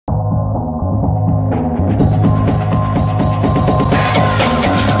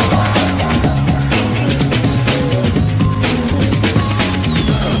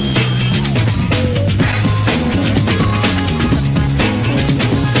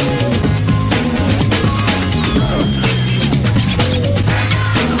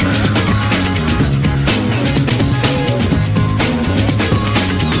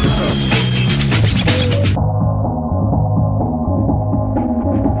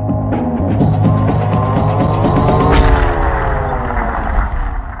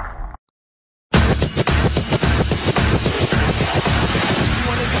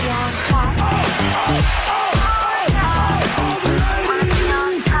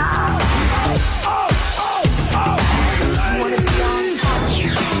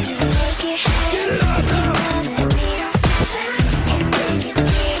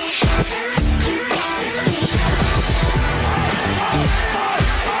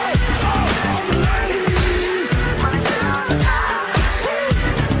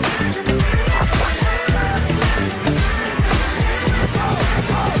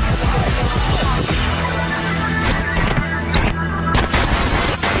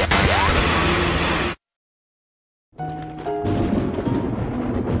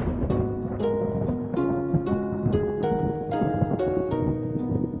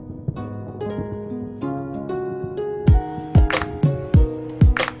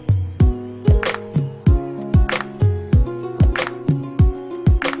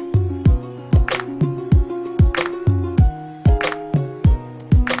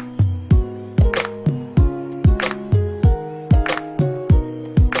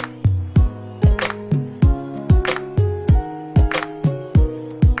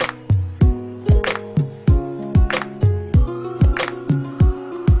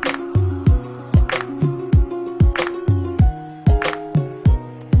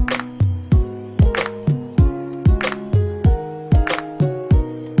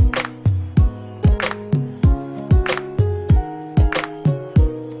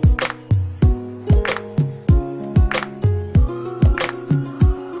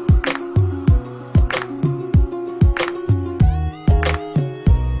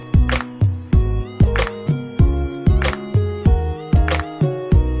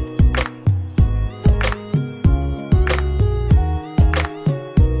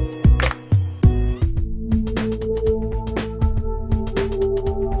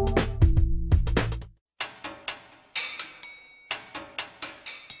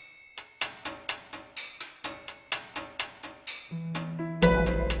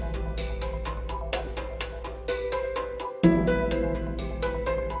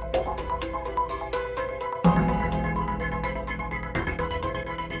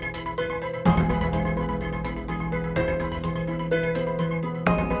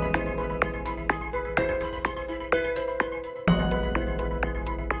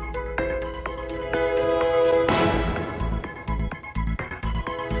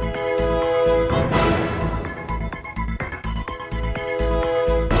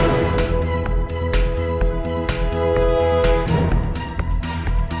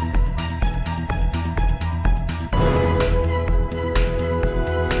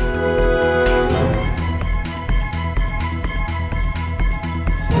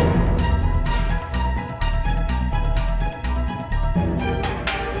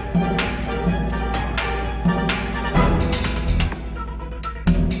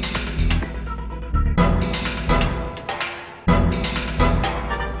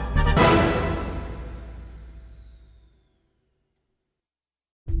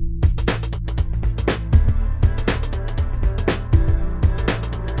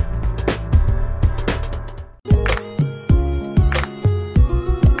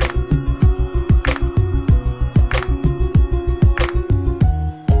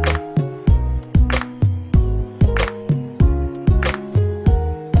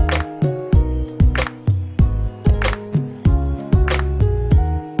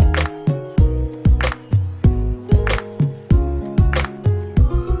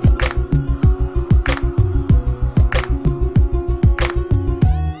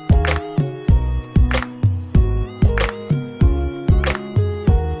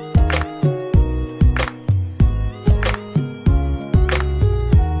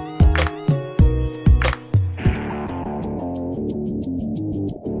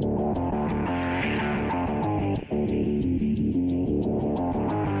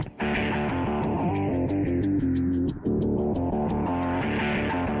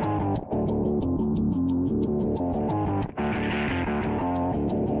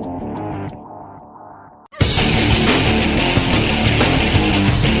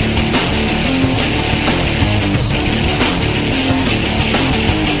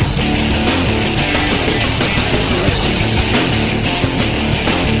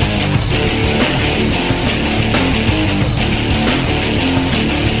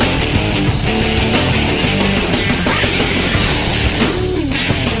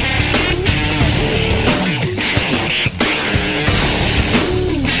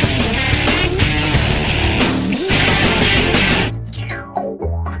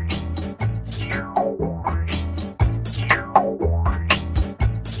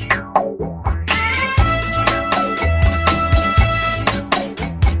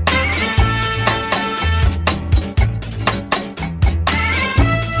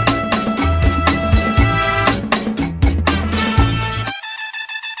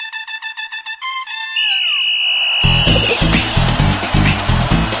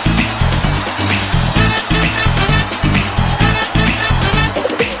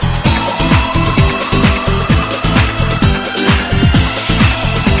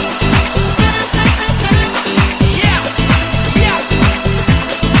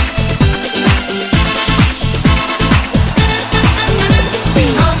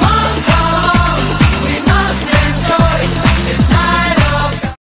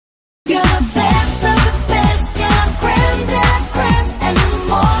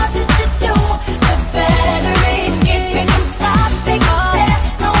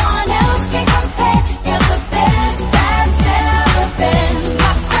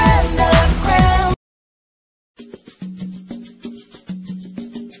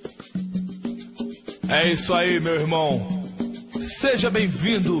É isso aí, meu irmão. Seja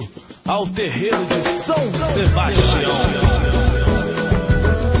bem-vindo ao terreiro de São Sebastião.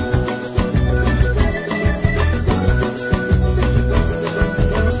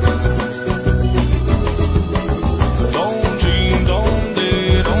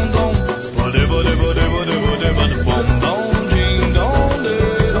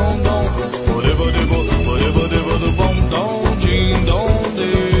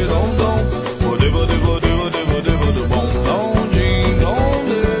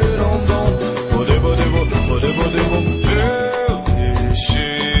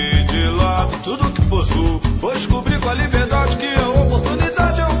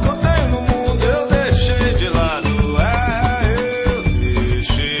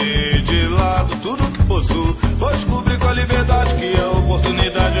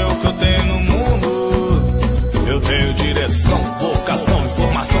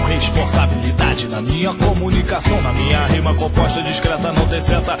 Minha comunicação, na minha rima composta, discreta, não tem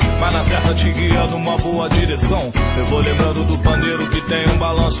seta, mas na certa te guia numa boa direção. Eu vou lembrando do pandeiro que tem um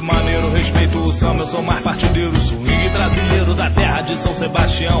balanço maneiro. Respeito o samba, eu sou mais partideiro, swing brasileiro da terra de São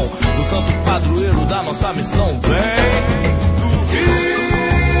Sebastião, o santo padroeiro da nossa missão. Vem do Rio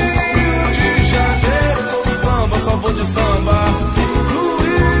de Janeiro, sou do samba, só vou de samba. Do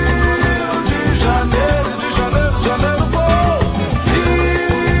Rio de Janeiro, de Janeiro, de Janeiro, vou.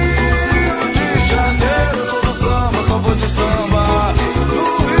 Só vou de samba no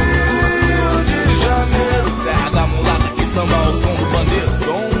Rio de Janeiro, terra da mulata que samba ao som do pandeiro.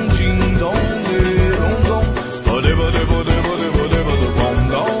 Dom, din, dom, de, dom, dom. Ode, ode, ode, ode, ode, ode, bom,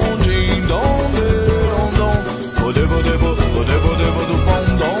 dom, din, dom, de, dom, dom. Ode, ode, ode, ode, ode, bom,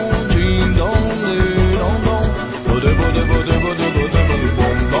 dom, din, dom, de, dom, dom. Ode, ode, ode, ode, ode,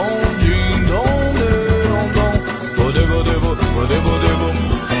 bom, dom, din, dom, de, dom, dom. Ode, ode, ode, ode, bom.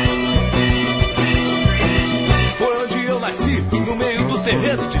 No meio do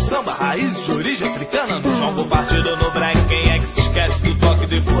terreiro de samba, raízes de origem africana. No jogo partido no break, quem é que se esquece do toque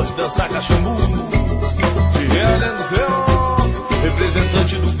depois de dançar cachumbu? De realendo seu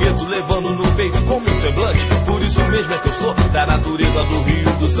representante do gueto, levando no peito como um semblante. Por isso mesmo é que eu sou da natureza do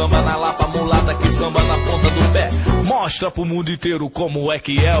Rio, do samba na Lapa, mulata que samba na ponta do pé. Mostra pro mundo inteiro como é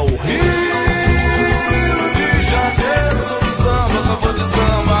que é o Rio de Janeiro. Sou do samba, só vou de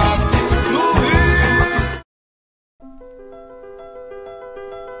samba no Rio.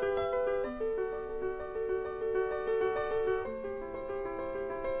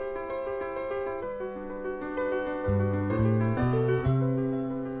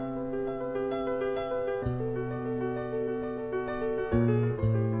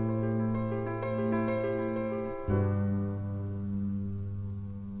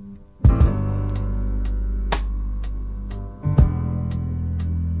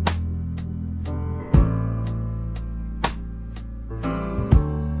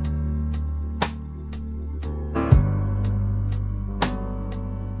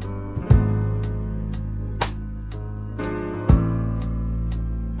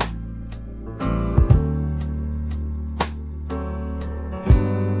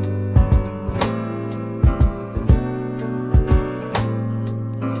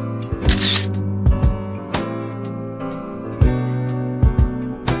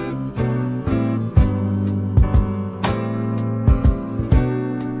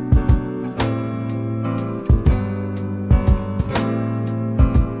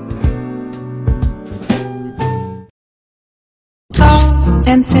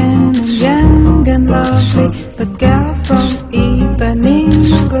 And tan and young and lovely, the girl from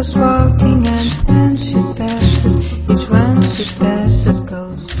Ipanema goes walking, and when she passes, each one she passes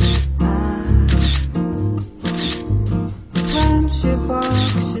goes when she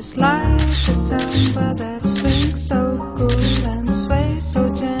walks, she's like a samba that swings so cool and sways so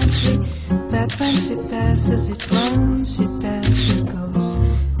gently, that when she passes, each one she passes